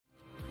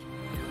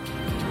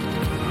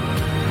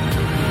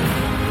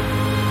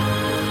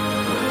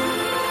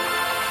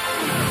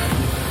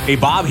Hey,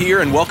 Bob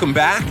here, and welcome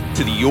back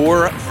to the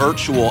Your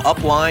Virtual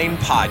Upline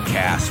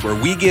podcast, where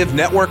we give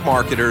network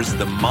marketers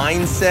the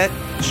mindset,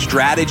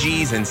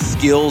 strategies, and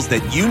skills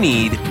that you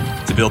need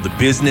to build the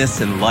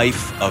business and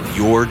life of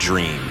your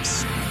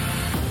dreams.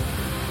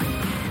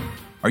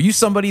 Are you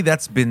somebody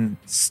that's been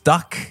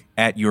stuck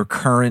at your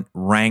current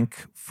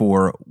rank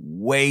for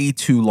way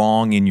too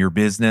long in your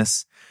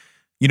business?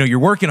 You know, you're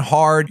working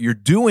hard, you're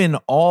doing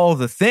all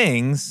the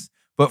things,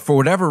 but for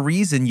whatever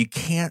reason, you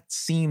can't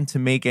seem to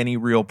make any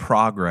real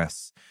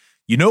progress.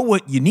 You know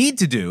what you need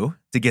to do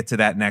to get to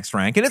that next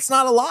rank, and it's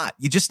not a lot.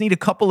 You just need a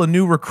couple of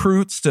new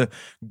recruits to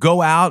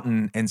go out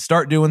and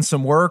start doing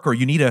some work, or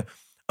you need a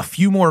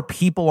few more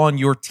people on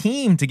your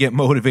team to get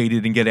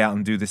motivated and get out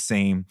and do the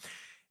same.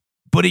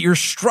 But you're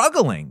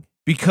struggling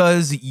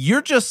because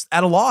you're just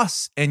at a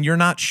loss and you're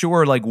not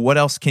sure, like, what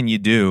else can you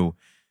do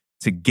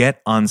to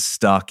get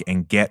unstuck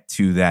and get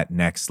to that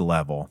next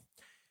level?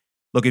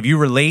 Look, if you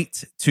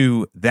relate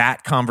to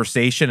that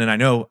conversation, and I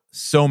know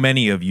so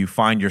many of you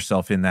find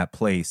yourself in that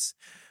place,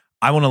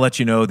 I want to let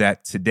you know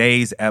that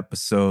today's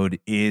episode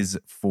is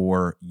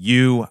for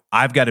you.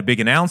 I've got a big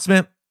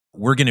announcement.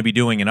 We're going to be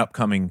doing an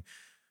upcoming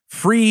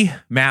free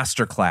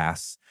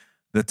masterclass.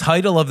 The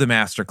title of the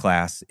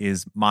masterclass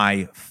is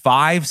My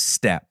 5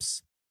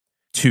 Steps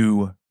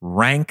to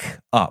Rank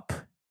Up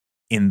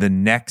in the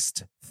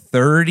Next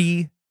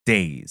 30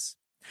 Days.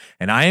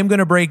 And I am going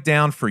to break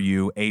down for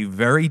you a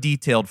very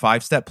detailed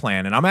 5-step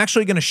plan. And I'm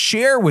actually going to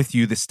share with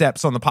you the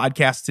steps on the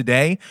podcast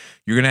today.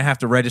 You're going to have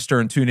to register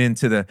and tune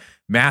into the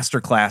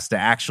masterclass to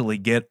actually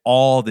get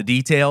all the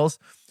details.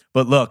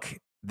 But look,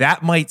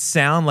 that might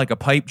sound like a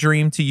pipe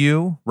dream to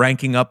you,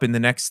 ranking up in the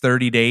next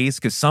 30 days,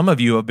 because some of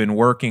you have been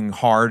working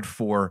hard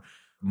for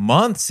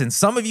months, and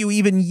some of you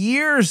even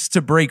years,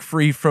 to break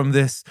free from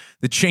the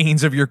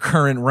chains of your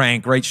current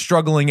rank, right?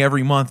 Struggling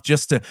every month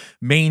just to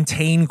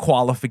maintain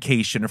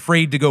qualification,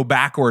 afraid to go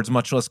backwards,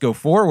 much less go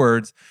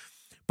forwards.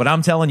 But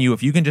I'm telling you,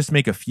 if you can just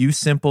make a few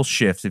simple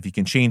shifts, if you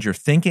can change your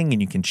thinking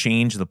and you can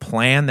change the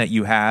plan that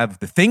you have,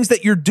 the things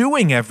that you're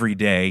doing every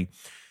day,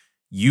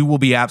 you will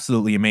be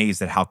absolutely amazed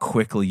at how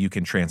quickly you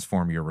can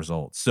transform your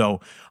results.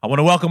 So I want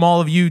to welcome all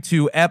of you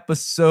to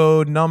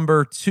episode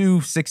number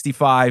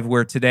 265,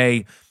 where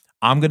today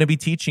I'm going to be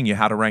teaching you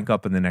how to rank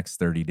up in the next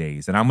 30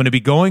 days. And I'm going to be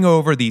going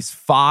over these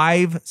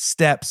 5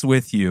 steps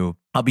with you.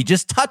 I'll be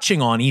just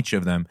touching on each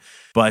of them,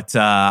 but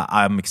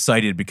I'm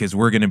excited because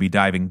we're going to be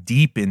diving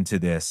deep into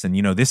this. And,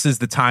 you know, this is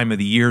the time of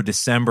the year,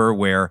 December,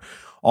 where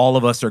all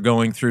of us are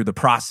going through the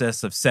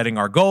process of setting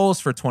our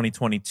goals for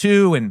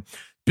 2022 and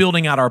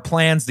building out our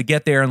plans to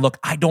get there. And look,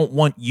 I don't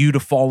want you to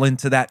fall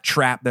into that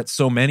trap that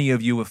so many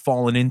of you have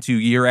fallen into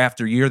year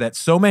after year, that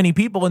so many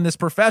people in this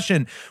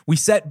profession, we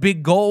set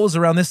big goals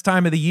around this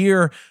time of the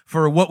year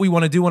for what we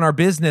want to do in our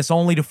business,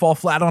 only to fall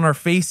flat on our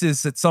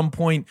faces at some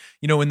point,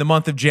 you know, in the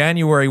month of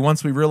January,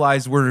 once we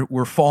realize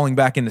we're falling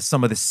back into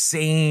some of the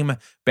same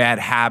bad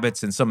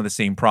habits and some of the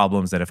same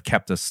problems that have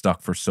kept us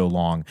stuck for so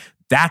long.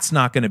 That's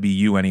not going to be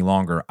you any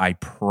longer. I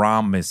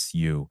promise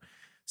you.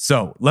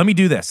 So let me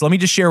do this. Let me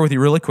just share with you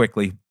really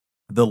quickly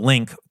the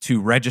link to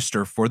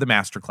register for the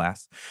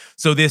masterclass.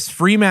 So this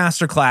free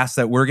masterclass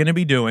that we're going to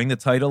be doing, the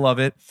title of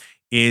it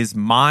is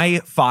My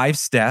 5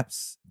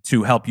 Steps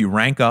to Help You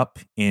Rank Up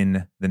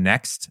in the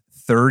Next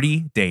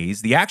 30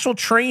 Days. The actual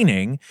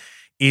training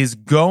is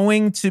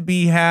going to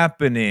be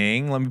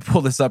happening, let me pull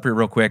this up here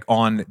real quick,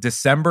 on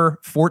December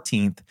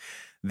 14th.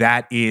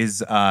 That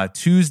is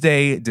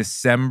Tuesday,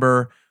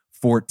 December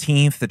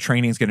 14th. The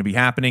training is going to be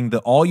happening.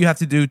 All you have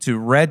to do to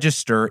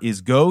register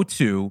is go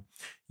to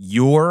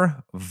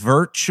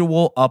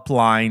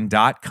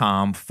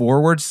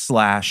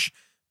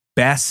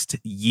yourvirtualupline.com/best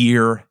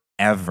year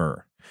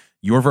ever.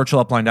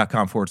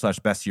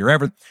 yourvirtualupline.com/best year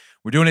ever.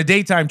 We're doing a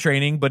daytime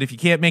training, but if you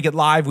can't make it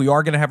live, we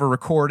are going to have a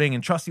recording.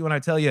 And trust me when I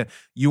tell you,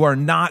 you are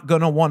not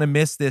going to want to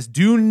miss this.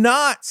 Do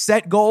not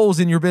set goals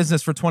in your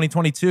business for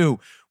 2022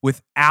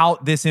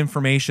 without this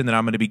information that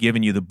I'm going to be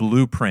giving you, the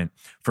blueprint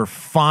for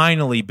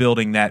finally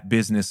building that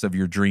business of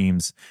your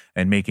dreams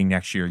and making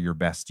next year your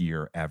best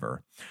year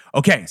ever.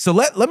 Okay, so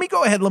let me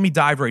go ahead. Let me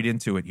dive right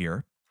into it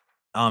here.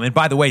 And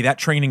by the way, that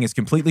training is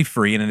completely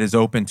free and it is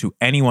open to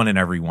anyone and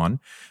everyone.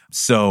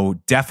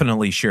 So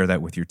definitely share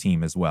that with your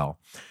team as well.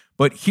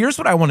 But here's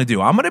what I want to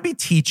do. I'm going to be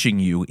teaching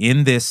you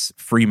in this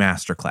free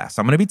masterclass.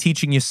 I'm going to be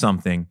teaching you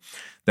something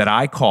that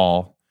I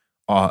call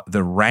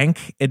the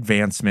Rank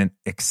Advancement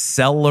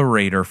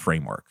Accelerator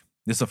Framework.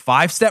 This is a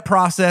 5-step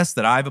process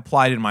that I've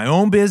applied in my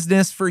own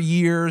business for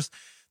years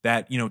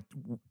that,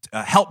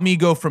 helped me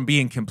go from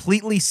being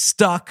completely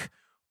stuck,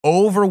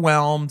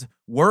 overwhelmed,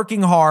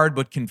 working hard,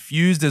 but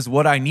confused as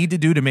what I need to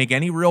do to make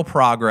any real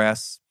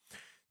progress,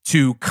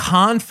 to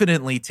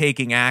confidently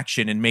taking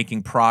action and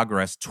making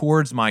progress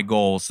towards my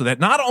goals, so that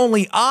not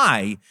only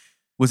I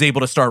was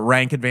able to start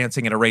rank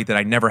advancing at a rate that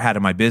I never had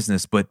in my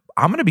business, but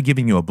I'm going to be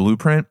giving you a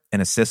blueprint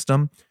and a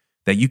system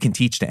that you can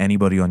teach to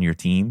anybody on your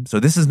team. So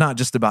this is not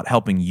just about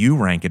helping you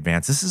rank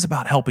advance. This is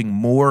about helping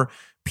more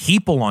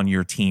people on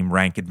your team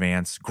rank,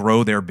 advance,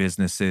 grow their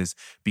businesses,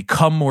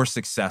 become more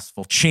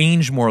successful,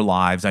 change more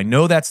lives. I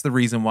know that's the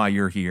reason why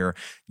you're here.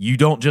 You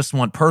don't just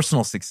want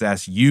personal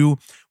success. You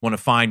want to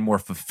find more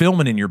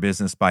fulfillment in your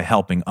business by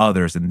helping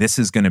others. And this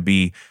is going to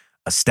be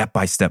a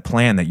step-by-step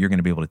plan that you're going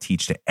to be able to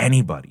teach to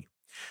anybody.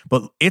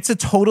 But it's a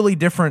totally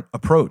different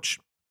approach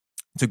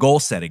to goal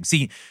setting.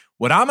 See,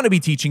 what I'm going to be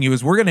teaching you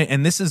is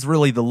and this is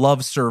really the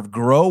love, serve,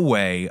 grow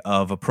way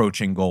of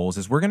approaching goals,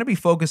 is we're going to be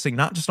focusing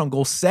not just on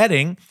goal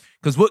setting,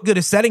 because what good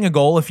is setting a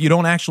goal if you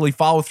don't actually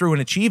follow through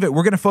and achieve it?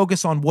 We're going to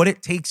focus on what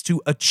it takes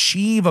to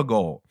achieve a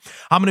goal.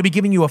 I'm going to be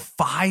giving you a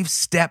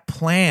 5-step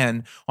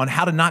plan on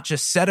how to not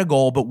just set a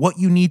goal, but what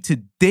you need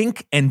to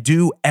think and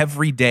do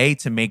every day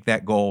to make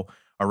that goal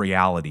a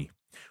reality.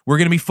 We're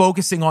going to be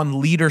focusing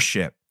on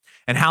leadership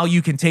and how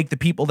you can take the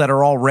people that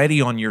are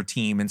already on your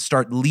team and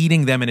start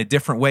leading them in a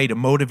different way to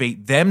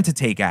motivate them to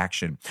take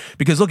action.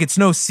 Because look, it's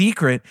no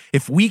secret,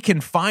 if we can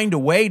find a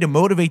way to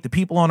motivate the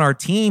people on our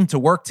team to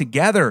work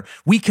together,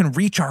 we can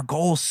reach our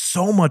goals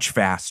so much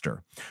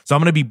faster. So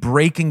I'm going to be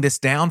breaking this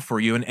down for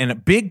you. And a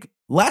big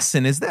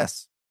lesson is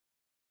this.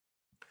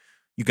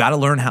 You got to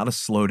learn how to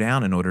slow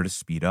down in order to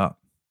speed up.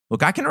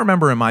 Look, I can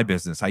remember in my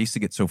business, I used to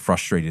get so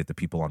frustrated at the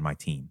people on my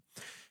team,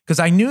 because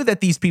I knew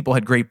that these people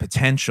had great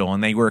potential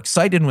and they were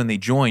excited when they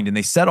joined and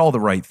they said all the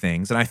right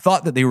things. And I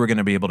thought that they were going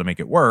to be able to make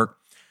it work.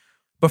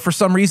 But for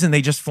some reason,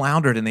 they just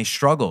floundered and they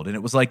struggled. And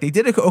it was like they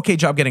did an okay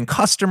job getting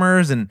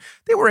customers and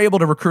they were able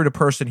to recruit a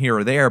person here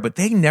or there, but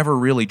they never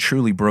really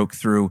truly broke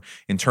through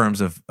in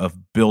terms of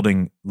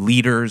building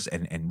leaders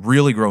and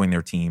really growing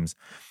their teams.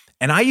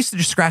 And I used to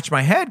just scratch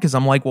my head because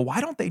I'm like, well,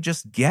 why don't they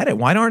just get it?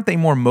 Why aren't they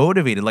more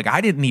motivated? Like,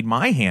 I didn't need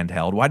my hand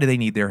held. Why do they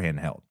need their hand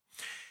held?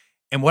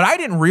 And what I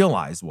didn't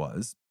realize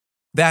was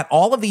that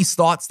all of these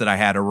thoughts that I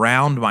had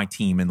around my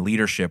team and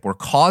leadership were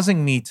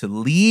causing me to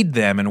lead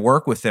them and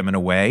work with them in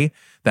a way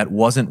that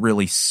wasn't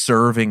really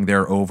serving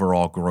their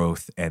overall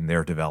growth and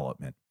their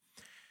development.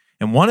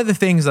 And one of the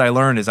things that I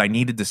learned is I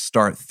needed to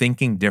start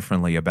thinking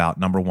differently about,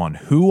 number one,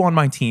 who on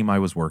my team I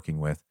was working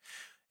with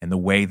and the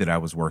way that I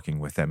was working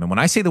with them. And when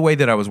I say the way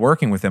that I was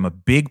working with them, a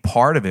big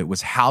part of it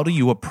was, how do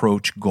you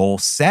approach goal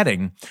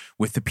setting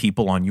with the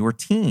people on your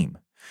team?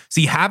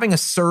 See, having a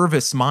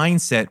service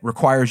mindset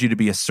requires you to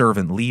be a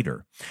servant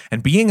leader.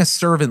 And being a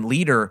servant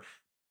leader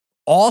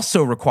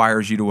also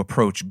requires you to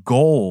approach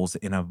goals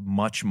in a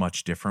much,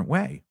 much different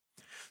way.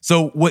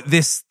 So what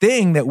this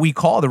thing that we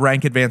call the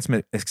Rank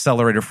Advancement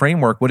Accelerator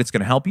Framework, what it's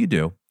going to help you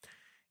do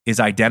is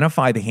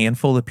identify the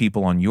handful of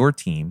people on your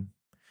team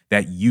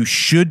that you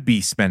should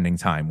be spending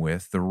time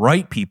with, the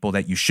right people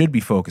that you should be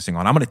focusing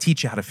on. I'm going to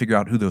teach you how to figure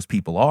out who those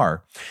people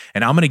are.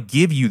 And I'm going to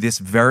give you this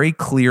very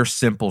clear,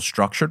 simple,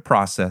 structured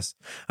process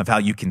of how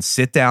you can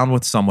sit down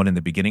with someone in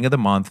the beginning of the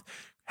month,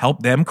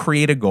 help them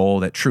create a goal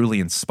that truly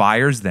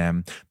inspires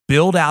them,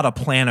 build out a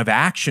plan of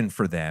action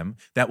for them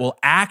that will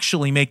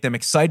actually make them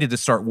excited to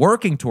start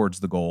working towards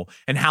the goal,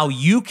 and how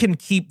you can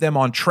keep them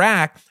on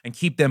track and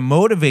keep them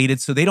motivated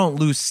so they don't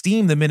lose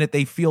steam the minute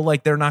they feel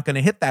like they're not going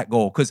to hit that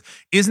goal. Because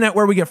isn't that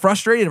where we get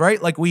frustrated,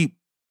 right? Like we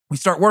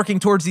start working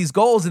towards these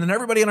goals and then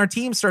everybody on our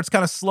team starts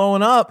kind of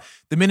slowing up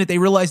the minute they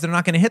realize they're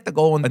not going to hit the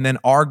goal. And then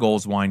our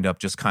goals wind up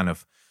just kind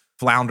of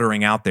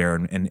floundering out there.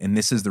 And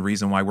this is the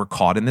reason why we're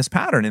caught in this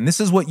pattern. And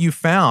this is what you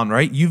found,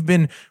 right? You've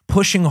been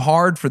pushing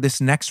hard for this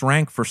next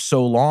rank for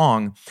so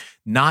long,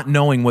 not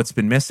knowing what's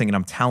been missing. And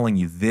I'm telling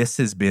you, this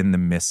has been the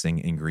missing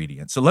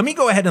ingredient. So let me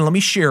go ahead and let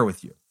me share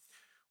with you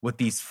what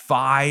these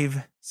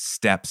 5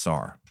 steps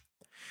are.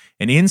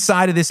 And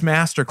inside of this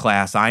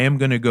masterclass, I am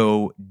going to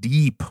go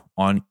deep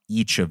on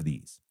each of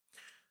these.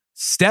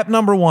 Step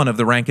number 1 of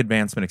the Rank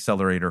Advancement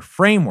Accelerator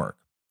Framework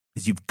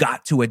is you've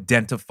got to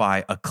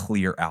identify a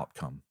clear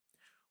outcome.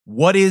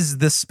 What is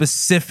the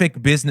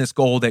specific business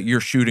goal that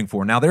you're shooting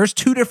for? Now, there's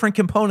 2 different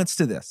components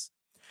to this.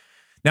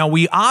 Now,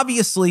 we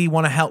obviously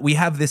want to help. We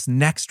have this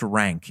next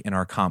rank in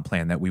our comp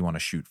plan that we want to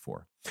shoot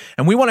for.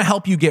 And we want to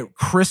help you get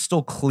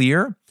crystal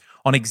clear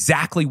on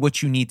exactly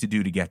what you need to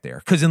do to get there.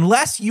 Because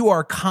unless you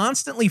are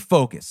constantly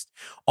focused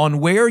on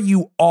where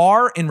you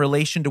are in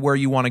relation to where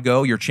you want to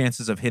go, your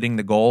chances of hitting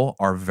the goal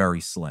are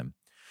very slim.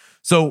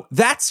 So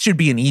that should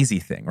be an easy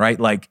thing, right?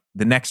 Like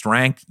the next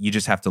rank, you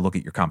just have to look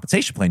at your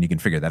compensation plan. You can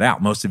figure that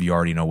out. Most of you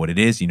already know what it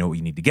is. You know what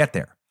you need to get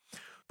there.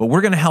 But we're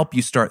going to help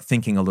you start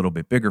thinking a little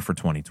bit bigger for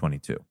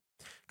 2022.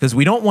 Because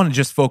we don't want to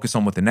just focus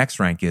on what the next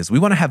rank is. We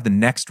want to have the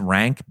next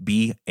rank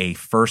be a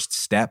first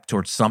step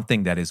towards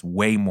something that is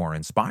way more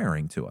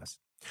inspiring to us.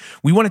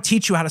 We want to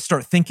teach you how to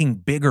start thinking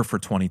bigger for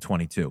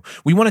 2022.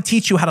 We want to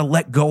teach you how to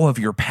let go of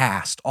your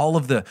past, all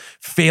of the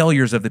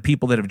failures of the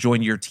people that have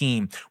joined your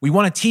team. We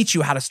want to teach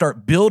you how to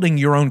start building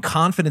your own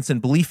confidence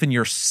and belief in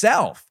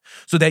yourself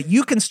so that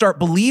you can start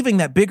believing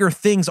that bigger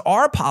things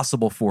are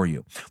possible for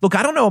you. Look,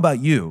 I don't know about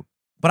you,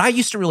 but I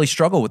used to really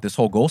struggle with this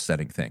whole goal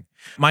setting thing.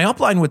 My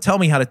upline would tell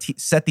me how to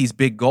set these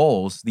big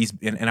goals,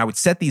 and I would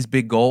set these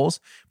big goals,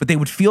 but they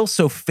would feel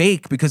so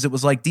fake because it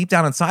was like deep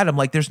down inside, I'm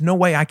like, there's no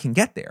way I can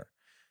get there.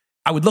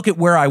 I would look at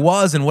where I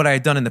was and what I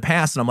had done in the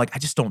past, and I'm like, I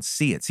just don't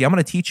see it. See, I'm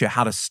going to teach you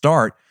how to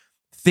start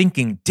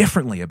thinking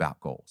differently about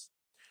goals,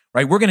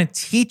 right? We're going to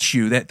teach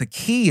you that the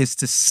key is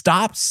to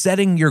stop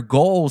setting your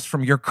goals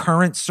from your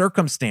current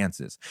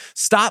circumstances.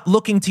 Stop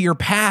looking to your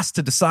past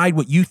to decide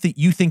what you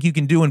think you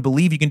can do and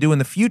believe you can do in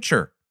the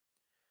future.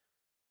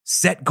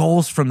 Set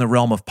goals from the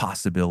realm of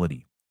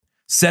possibility.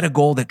 Set a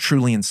goal that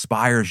truly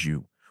inspires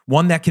you,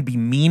 one that can be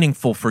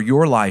meaningful for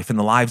your life and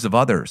the lives of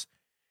others.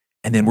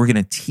 And then we're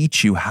going to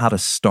teach you how to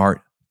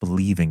start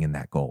believing in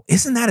that goal.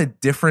 Isn't that a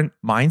different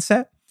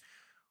mindset?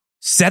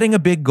 Setting a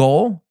big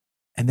goal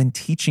and then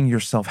teaching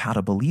yourself how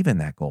to believe in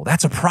that goal.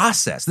 That's a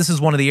process. This is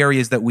one of the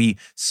areas that we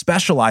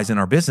specialize in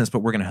our business, but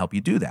we're going to help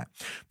you do that.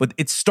 But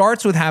it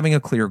starts with having a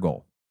clear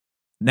goal.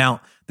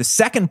 Now, the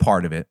second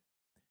part of it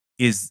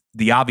is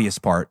the obvious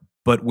part,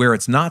 but where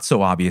it's not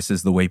so obvious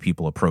is the way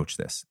people approach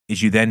this,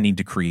 is you then need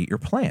to create your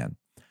plan.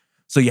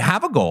 So you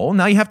have a goal.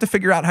 Now you have to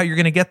figure out how you're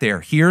going to get there.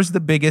 Here's the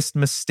biggest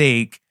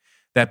mistake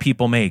that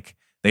people make.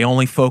 They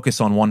only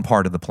focus on one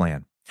part of the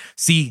plan.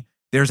 See,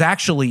 there's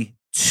actually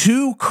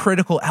two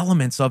critical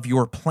elements of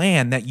your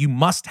plan that you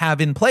must have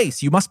in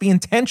place. You must be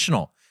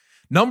intentional.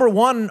 Number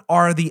one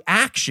are the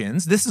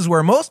actions. This is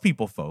where most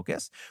people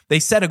focus. They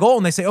set a goal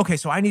and they say, okay,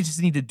 so I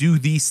just need to do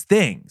these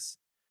things.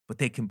 But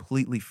they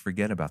completely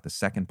forget about the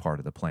second part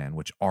of the plan,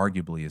 which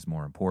arguably is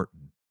more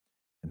important.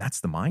 And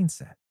that's the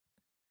mindset.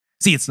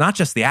 See, it's not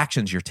just the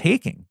actions you're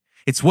taking.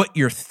 It's what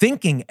you're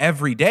thinking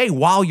every day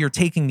while you're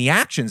taking the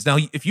actions. Now,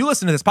 if you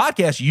listen to this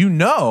podcast, you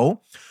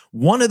know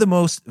one of the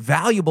most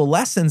valuable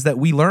lessons that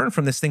we learn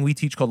from this thing we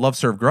teach called Love,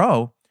 Serve,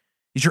 Grow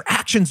is your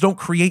actions don't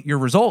create your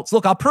results.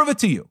 Look, I'll prove it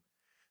to you.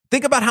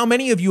 Think about how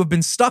many of you have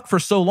been stuck for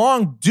so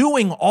long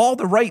doing all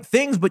the right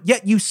things, but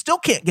yet you still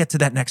can't get to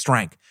that next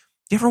rank.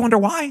 Do you ever wonder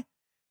why?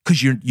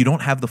 Because you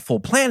don't have the full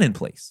plan in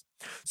place.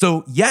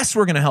 So yes,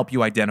 we're going to help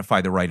you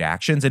identify the right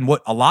actions. And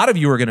what a lot of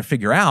you are going to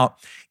figure out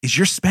is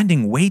you're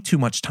spending way too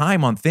much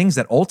time on things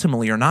that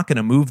ultimately are not going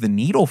to move the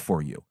needle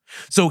for you.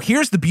 So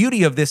here's the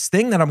beauty of this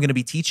thing that I'm going to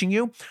be teaching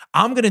you.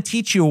 I'm going to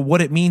teach you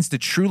what it means to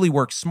truly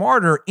work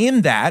smarter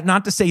in that,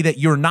 not to say that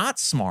you're not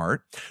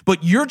smart,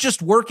 but you're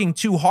just working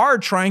too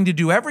hard trying to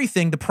do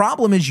everything. The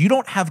problem is you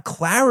don't have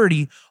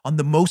clarity on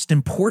the most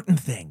important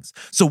things.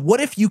 So what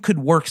if you could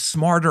work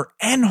smarter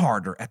and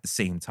harder at the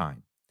same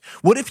time?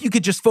 What if you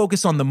could just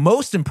focus on the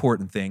most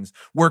important things,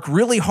 work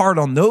really hard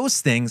on those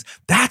things?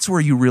 That's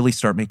where you really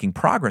start making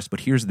progress.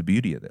 But here's the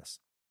beauty of this.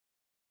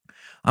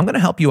 I'm going to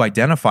help you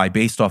identify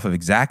based off of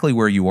exactly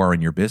where you are in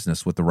your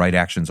business what the right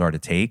actions are to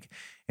take.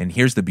 And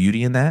here's the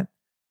beauty in that.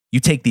 You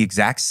take the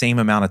exact same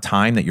amount of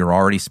time that you're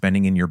already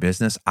spending in your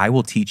business. I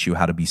will teach you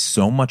how to be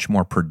so much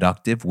more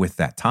productive with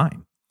that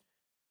time.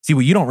 See,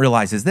 what you don't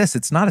realize is this.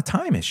 It's not a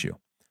time issue.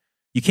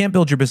 You can't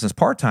build your business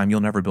part-time.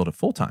 You'll never build it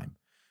full-time.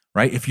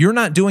 Right? If you're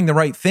not doing the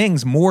right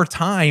things, more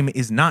time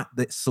is not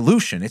the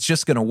solution. It's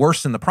just going to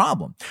worsen the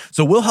problem.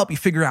 So we'll help you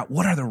figure out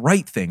what are the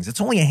right things.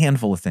 It's only a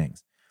handful of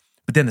things.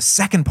 But then the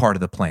second part of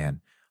the plan,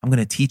 I'm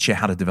going to teach you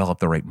how to develop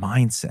the right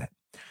mindset.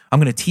 I'm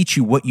going to teach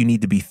you what you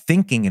need to be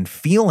thinking and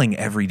feeling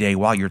every day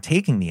while you're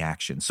taking the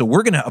action. So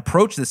we're going to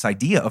approach this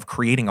idea of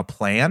creating a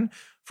plan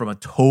from a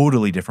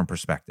totally different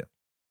perspective.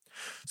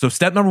 So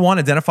step number one,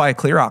 identify a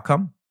clear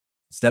outcome.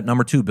 Step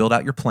number two, build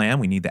out your plan.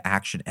 We need the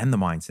action and the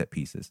mindset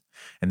pieces.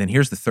 And then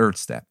here's the third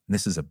step. And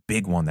this is a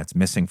big one that's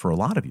missing for a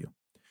lot of you.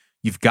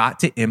 You've got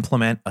to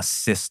implement a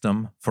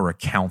system for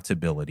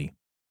accountability.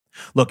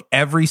 Look,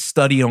 every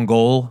study on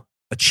goal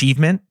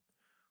achievement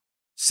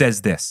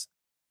says this.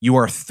 You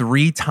are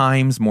 3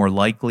 times more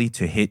likely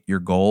to hit your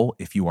goal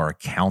if you are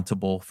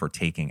accountable for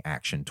taking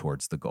action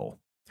towards the goal.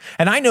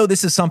 And I know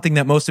this is something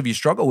that most of you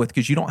struggle with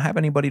because you don't have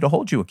anybody to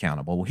hold you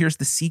accountable. Well, here's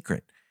the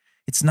secret.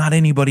 It's not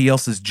anybody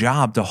else's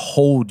job to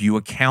hold you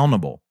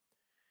accountable.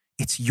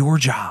 It's your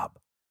job.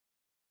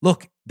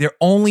 Look, the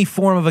only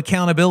form of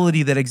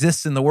accountability that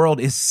exists in the world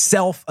is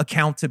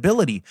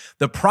self-accountability.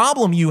 The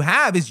problem you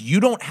have is you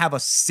don't have a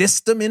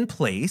system in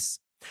place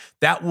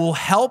that will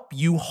help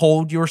you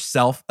hold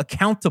yourself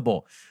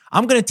accountable.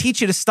 I'm going to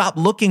teach you to stop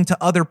looking to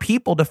other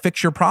people to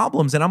fix your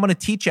problems, and I'm going to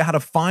teach you how to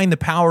find the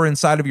power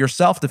inside of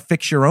yourself to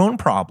fix your own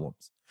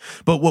problems.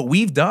 But what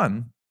we've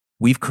done,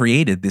 we've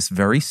created this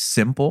very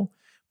simple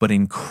but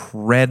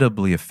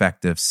incredibly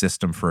effective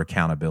system for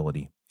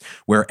accountability,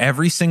 where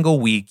every single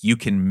week you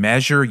can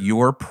measure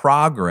your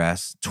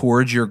progress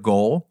towards your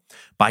goal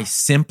by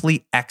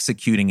simply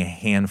executing a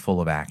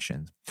handful of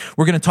actions.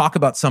 We're going to talk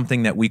about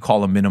something that we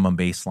call a minimum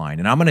baseline,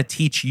 and I'm going to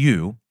teach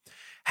you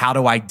how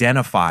to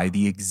identify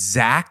the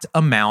exact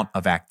amount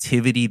of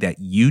activity that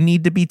you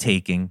need to be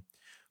taking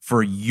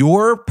for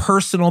your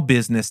personal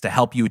business to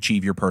help you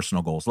achieve your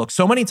personal goals. Look,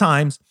 so many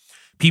times,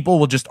 people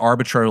will just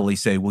arbitrarily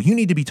say, well, you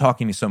need to be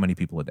talking to so many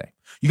people a day.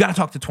 You got to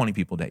talk to 20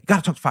 people a day. You got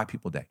to talk to 5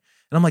 people a day.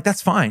 And I'm like,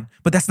 that's fine,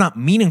 but that's not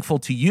meaningful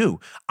to you.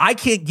 I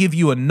can't give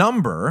you a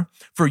number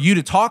for you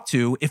to talk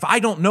to if I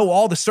don't know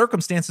all the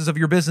circumstances of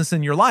your business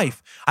and your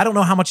life. I don't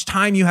know how much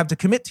time you have to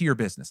commit to your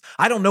business.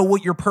 I don't know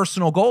what your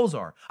personal goals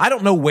are. I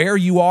don't know where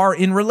you are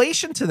in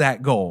relation to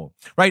that goal,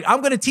 right?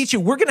 I'm going to teach you,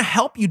 we're going to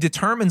help you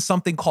determine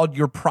something called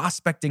your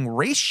prospecting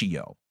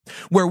ratio,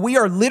 where we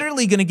are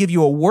literally going to give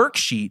you a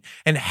worksheet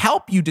and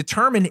help you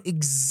determine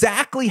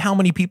exactly how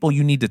many people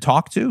you need to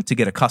talk to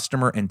get a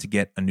customer and to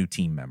get a new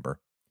team member.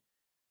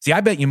 See, I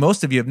bet you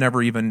most of you have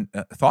never even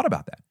thought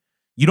about that.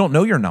 You don't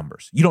know your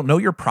numbers. You don't know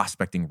your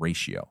prospecting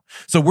ratio.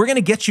 So we're going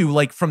to get you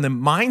like from the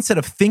mindset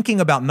of thinking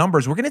about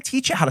numbers. We're going to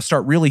teach you how to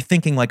start really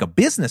thinking like a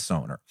business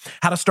owner,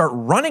 how to start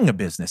running a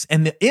business.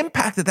 And the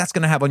impact that that's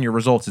going to have on your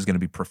results is going to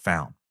be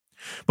profound.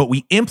 But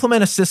we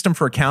implement a system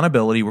for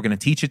accountability. We're going to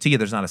teach it to you.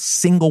 There's not a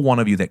single one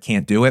of you that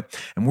can't do it.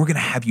 And we're going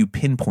to have you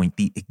pinpoint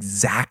the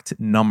exact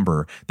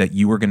number that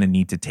you are going to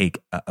need to take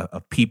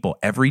of people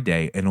every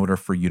day in order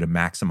for you to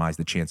maximize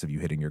the chance of you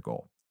hitting your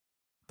goal.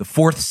 The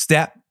fourth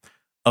step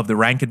of the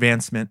Rank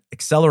Advancement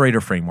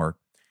Accelerator Framework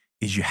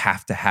is you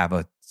have to have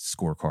a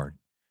scorecard.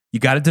 You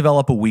got to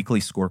develop a weekly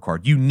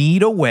scorecard. You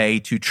need a way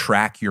to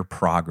track your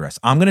progress.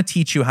 I'm going to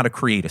teach you how to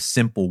create a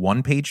simple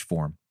one-page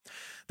form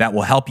that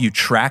will help you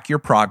track your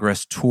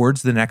progress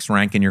towards the next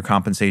rank in your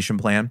compensation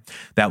plan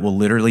that will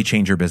literally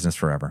change your business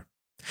forever.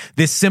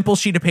 This simple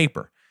sheet of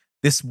paper,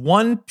 this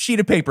one sheet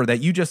of paper that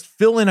you just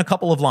fill in a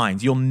couple of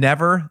lines, you'll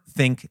never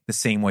think the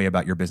same way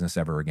about your business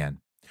ever again.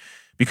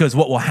 Because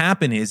what will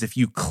happen is if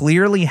you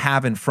clearly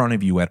have in front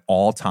of you at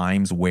all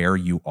times where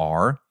you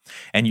are,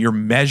 and you're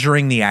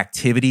measuring the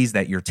activities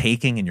that you're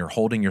taking and you're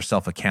holding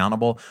yourself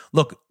accountable,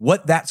 look,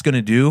 what that's going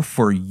to do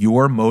for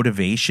your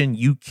motivation,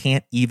 you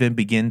can't even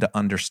begin to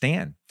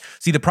understand.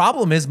 See, the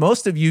problem is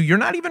most of you, you're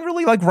not even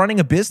really like running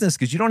a business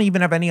because you don't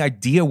even have any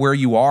idea where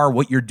you are,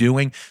 what you're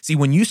doing. See,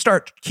 when you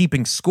start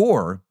keeping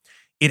score,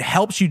 it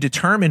helps you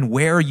determine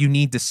where you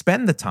need to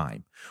spend the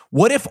time.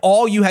 What if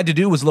all you had to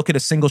do was look at a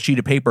single sheet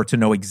of paper to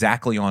know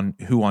exactly on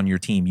who on your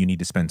team you need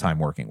to spend time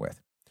working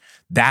with?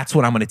 That's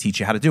what I'm going to teach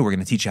you how to do. We're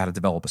going to teach you how to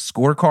develop a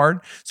scorecard.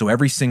 So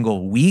every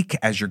single week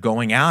as you're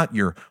going out,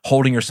 you're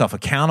holding yourself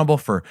accountable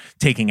for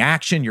taking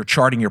action. You're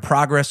charting your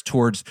progress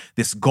towards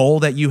this goal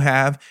that you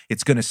have.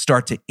 It's going to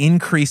start to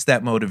increase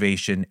that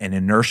motivation and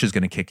inertia is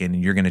going to kick in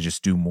and you're going to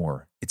just do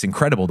more. It's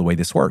incredible the way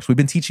this works. We've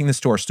been teaching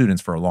this to our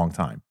students for a long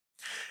time.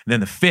 And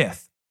then the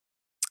fifth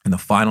and the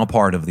final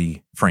part of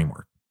the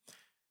framework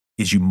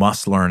is you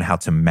must learn how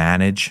to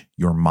manage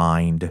your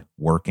mind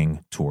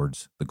working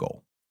towards the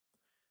goal.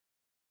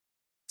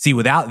 See,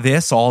 without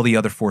this, all the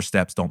other four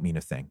steps don't mean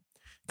a thing.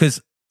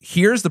 Because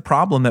here's the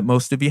problem that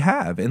most of you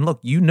have. And look,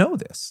 you know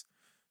this.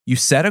 You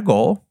set a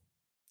goal,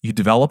 you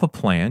develop a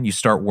plan, you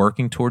start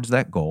working towards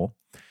that goal.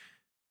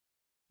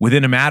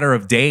 Within a matter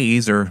of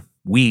days or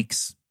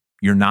weeks,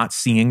 you're not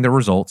seeing the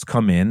results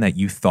come in that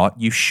you thought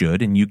you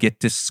should, and you get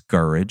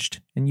discouraged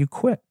and you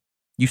quit.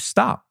 You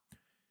stop.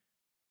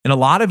 And a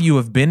lot of you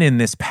have been in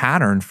this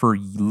pattern for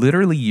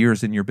literally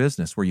years in your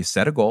business where you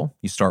set a goal,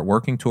 you start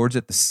working towards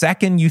it. The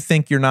second you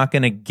think you're not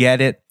going to get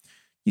it,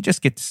 you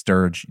just get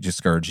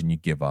discouraged and you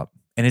give up.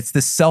 And it's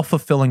this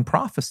self-fulfilling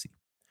prophecy.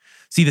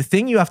 See, the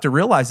thing you have to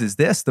realize is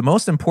this: the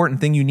most important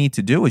thing you need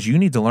to do is you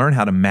need to learn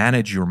how to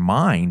manage your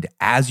mind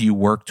as you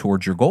work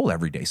towards your goal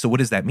every day. So what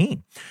does that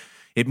mean?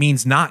 It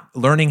means not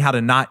learning how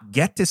to not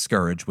get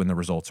discouraged when the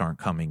results aren't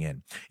coming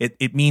in.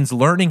 It means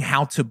learning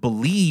how to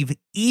believe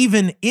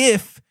even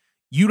if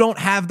you don't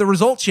have the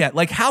results yet.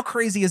 Like, how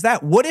crazy is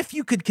that? What if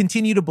you could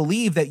continue to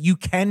believe that you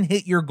can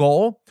hit your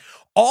goal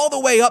all the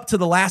way up to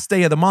the last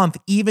day of the month,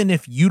 even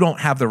if you don't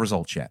have the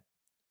results yet?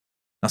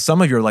 Now,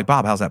 some of you are like,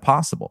 Bob, how's that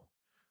possible?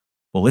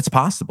 Well, it's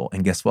possible.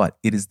 And guess what?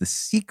 It is the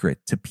secret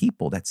to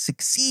people that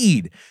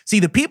succeed. See,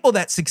 the people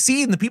that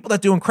succeed and the people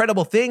that do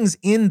incredible things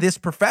in this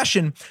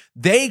profession,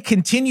 they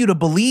continue to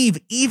believe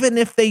even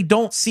if they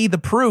don't see the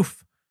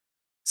proof.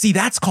 See,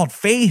 that's called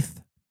faith.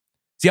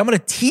 See, I'm going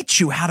to teach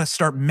you how to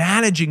start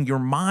managing your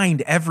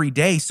mind every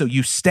day so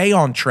you stay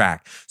on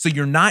track, so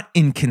you're not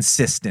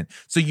inconsistent,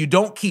 so you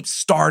don't keep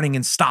starting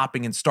and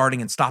stopping and starting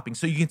and stopping,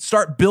 so you can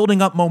start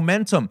building up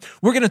momentum.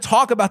 We're going to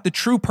talk about the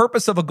true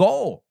purpose of a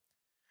goal.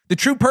 The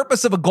true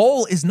purpose of a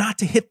goal is not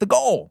to hit the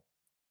goal.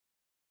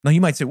 Now,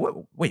 you might say,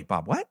 wait,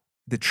 Bob, what?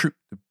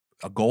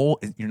 A goal,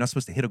 you're not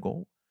supposed to hit a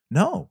goal?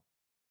 No.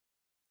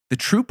 The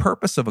true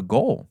purpose of a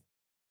goal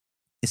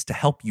is to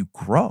help you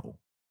grow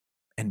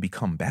and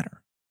become better.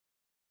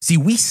 See,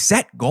 we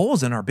set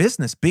goals in our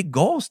business, big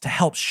goals, to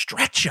help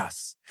stretch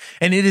us.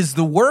 And it is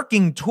the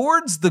working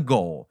towards the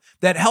goal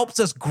that helps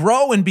us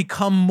grow and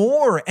become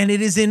more. And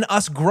it is in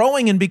us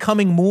growing and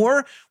becoming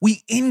more,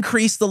 we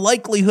increase the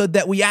likelihood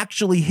that we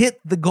actually hit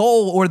the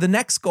goal or the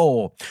next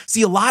goal.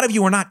 See, a lot of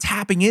you are not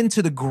tapping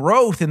into the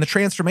growth and the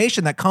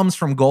transformation that comes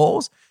from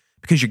goals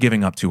because you're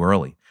giving up too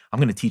early. I'm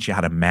going to teach you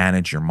how to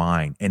manage your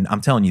mind. And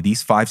I'm telling you,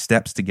 these 5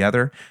 steps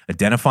together,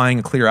 identifying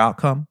a clear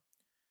outcome,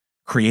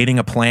 creating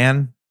a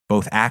plan,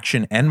 both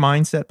action and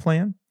mindset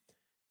plan,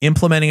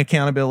 implementing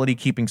accountability,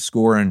 keeping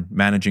score, and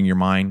managing your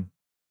mind,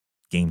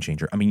 game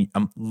changer. I mean,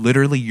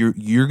 literally,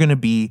 you're going to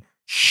be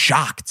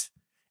shocked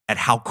at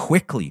how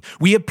quickly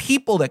we have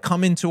people that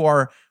come into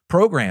our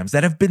programs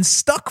that have been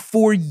stuck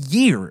for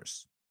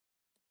years,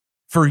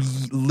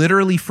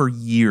 literally for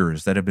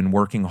years, that have been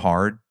working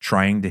hard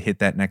trying to hit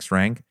that next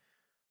rank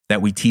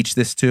that we teach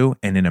this to,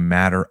 and in a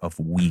matter of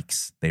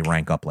weeks, they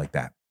rank up like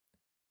that.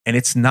 And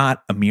it's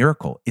not a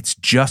miracle. It's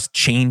just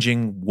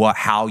changing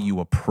how you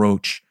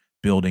approach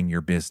building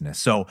your business.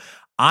 So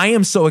I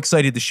am so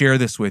excited to share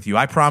this with you.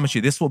 I promise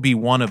you, this will be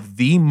one of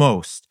the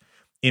most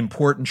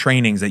important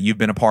trainings that you've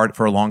been a part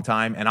for a long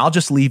time. And I'll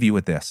just leave you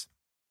with this.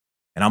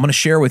 And I'm going to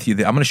share with you,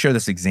 I'm going to share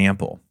this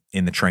example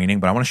in the training,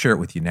 but I want to share it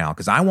with you now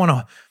because I want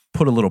to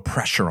put a little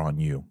pressure on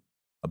you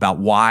about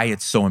why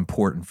it's so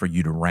important for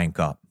you to rank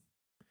up.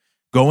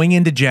 Going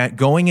into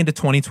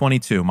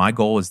 2022, my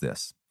goal is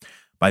this.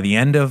 By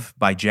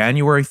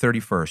January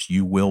 31st,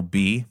 you will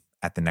be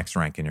at the next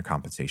rank in your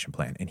compensation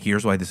plan. And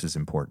here's why this is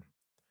important.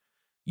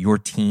 Your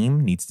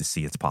team needs to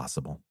see it's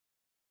possible.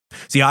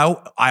 See, I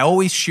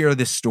always share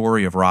this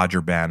story of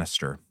Roger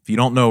Bannister. If you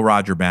don't know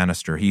Roger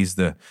Bannister, he's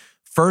the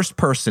first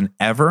person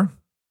ever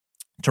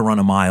to run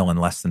a mile in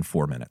less than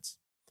 4 minutes.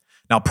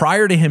 Now,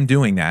 prior to him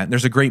doing that,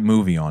 there's a great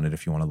movie on it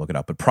if you want to look it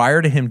up, but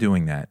prior to him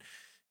doing that,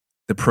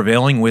 the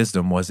prevailing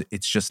wisdom was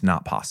it's just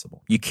not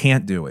possible. You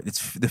can't do it.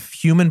 It's the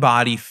human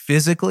body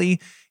physically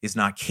is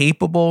not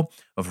capable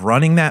of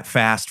running that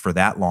fast for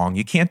that long.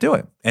 You can't do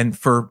it. And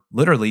for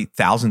literally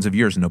thousands of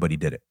years, nobody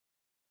did it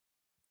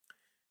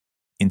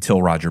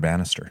until Roger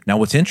Bannister. Now,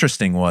 what's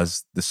interesting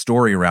was the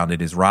story around it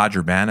is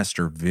Roger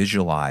Bannister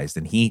visualized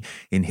and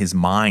in his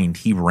mind,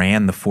 he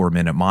ran the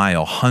 4-minute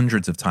mile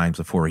hundreds of times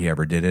before he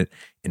ever did it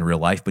in real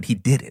life, but he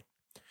did it.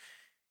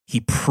 He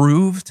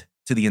proved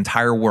to the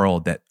entire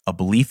world that a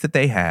belief that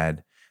they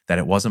had that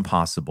it wasn't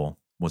possible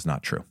was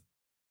not true.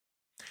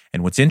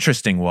 And what's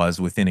interesting was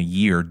within a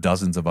year,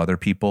 dozens of other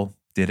people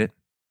did it.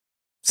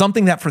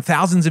 Something that for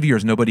thousands of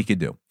years, nobody could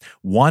do.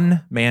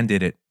 One man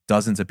did it.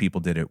 Dozens of people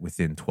did it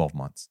within 12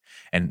 months.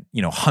 And,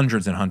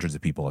 hundreds and hundreds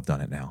of people have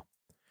done it now.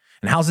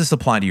 And how's this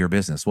apply to your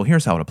business? Well,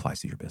 here's how it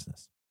applies to your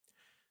business.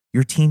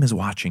 Your team is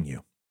watching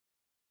you.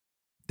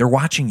 They're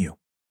watching you.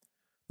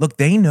 Look,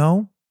 they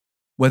know,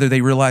 whether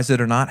they realize it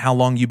or not, how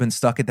long you've been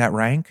stuck at that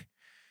rank.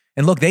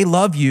 And look, they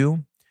love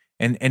you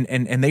and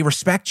they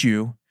respect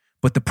you.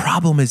 But the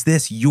problem is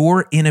this,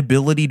 your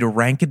inability to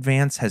rank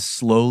advance has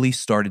slowly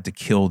started to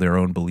kill their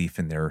own belief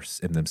in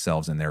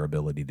themselves and their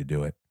ability to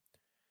do it.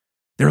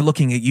 They're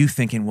looking at you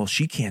thinking, well,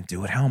 she can't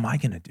do it. How am I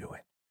going to do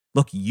it?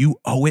 Look, you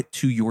owe it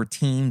to your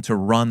team to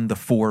run the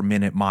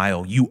 4-minute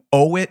mile. You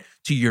owe it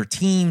to your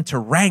team to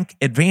rank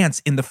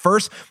advance in the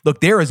first.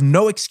 Look, there is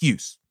no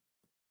excuse.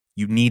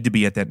 You need to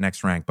be at that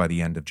next rank by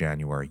the end of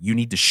January. You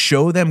need to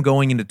show them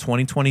going into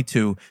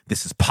 2022,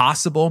 this is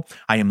possible.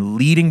 I am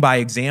leading by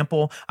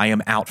example. I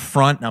am out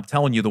front. And I'm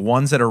telling you, the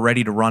ones that are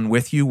ready to run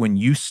with you, when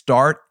you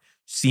start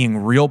seeing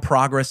real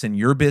progress in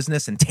your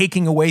business and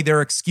taking away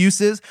their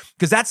excuses,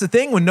 because that's the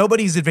thing, when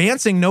nobody's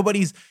advancing,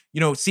 nobody's,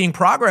 seeing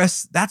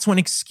progress, that's when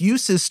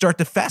excuses start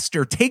to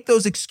fester. Take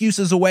those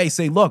excuses away.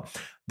 Say, look,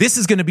 this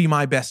is going to be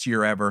my best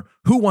year ever.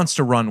 Who wants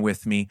to run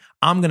with me?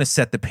 I'm going to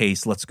set the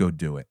pace. Let's go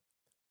do it.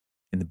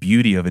 And the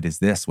beauty of it is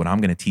this, what I'm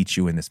going to teach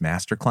you in this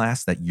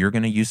masterclass that you're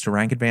going to use to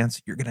rank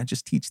advance, you're going to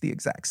just teach the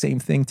exact same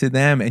thing to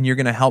them, and you're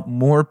going to help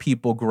more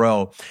people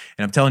grow.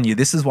 And I'm telling you,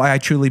 this is why I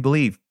truly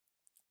believe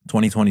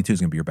 2022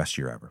 is going to be your best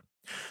year ever.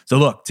 So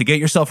look, to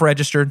get yourself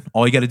registered,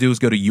 all you got to do is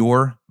go to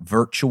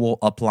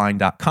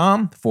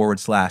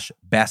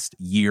yourvirtualupline.com/best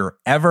year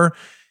ever.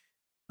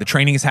 The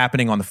training is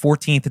happening on the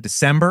 14th of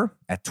December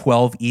at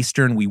 12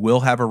 Eastern. We will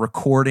have a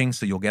recording,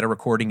 so you'll get a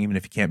recording even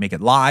if you can't make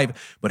it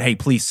live. But hey,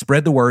 please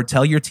spread the word,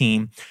 tell your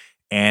team.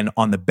 And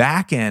on the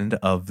back end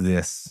of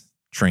this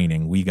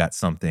training, we got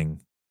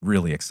something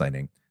really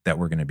exciting that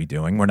we're going to be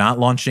doing. We're not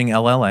launching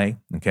LLA,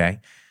 okay?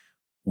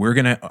 I'm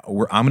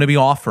going to be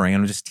offering,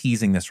 and I'm just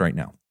teasing this right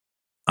now.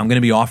 I'm going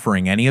to be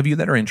offering any of you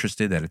that are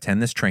interested, that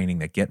attend this training,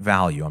 that get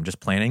value. I'm just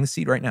planting the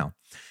seed right now.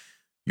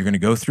 You're going to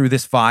go through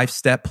this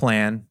 5-step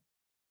plan.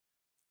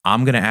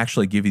 I'm going to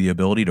actually give you the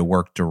ability to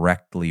work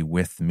directly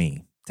with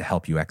me to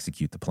help you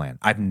execute the plan.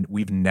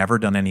 We've never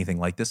done anything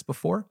like this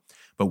before,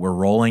 but we're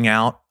rolling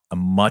out a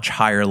much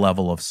higher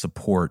level of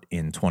support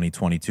in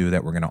 2022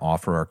 that we're going to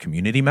offer our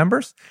community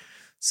members.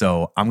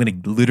 So I'm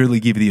going to literally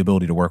give you the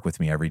ability to work with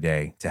me every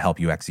day to help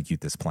you execute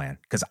this plan,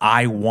 because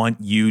I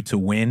want you to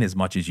win as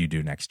much as you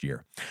do next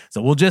year.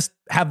 So we'll just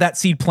have that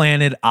seed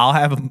planted. I'll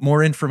have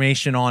more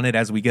information on it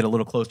as we get a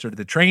little closer to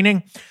the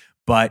training.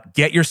 But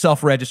get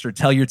yourself registered.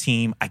 Tell your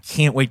team. I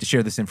can't wait to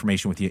share this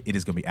information with you. It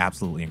is going to be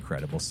absolutely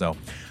incredible. So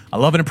I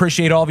love and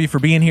appreciate all of you for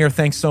being here.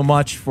 Thanks so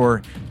much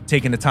for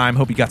taking the time.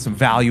 Hope you got some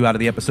value out of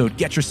the episode.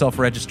 Get yourself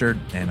registered,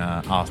 and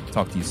I'll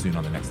talk to you soon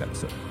on the next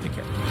episode. Take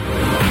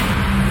care.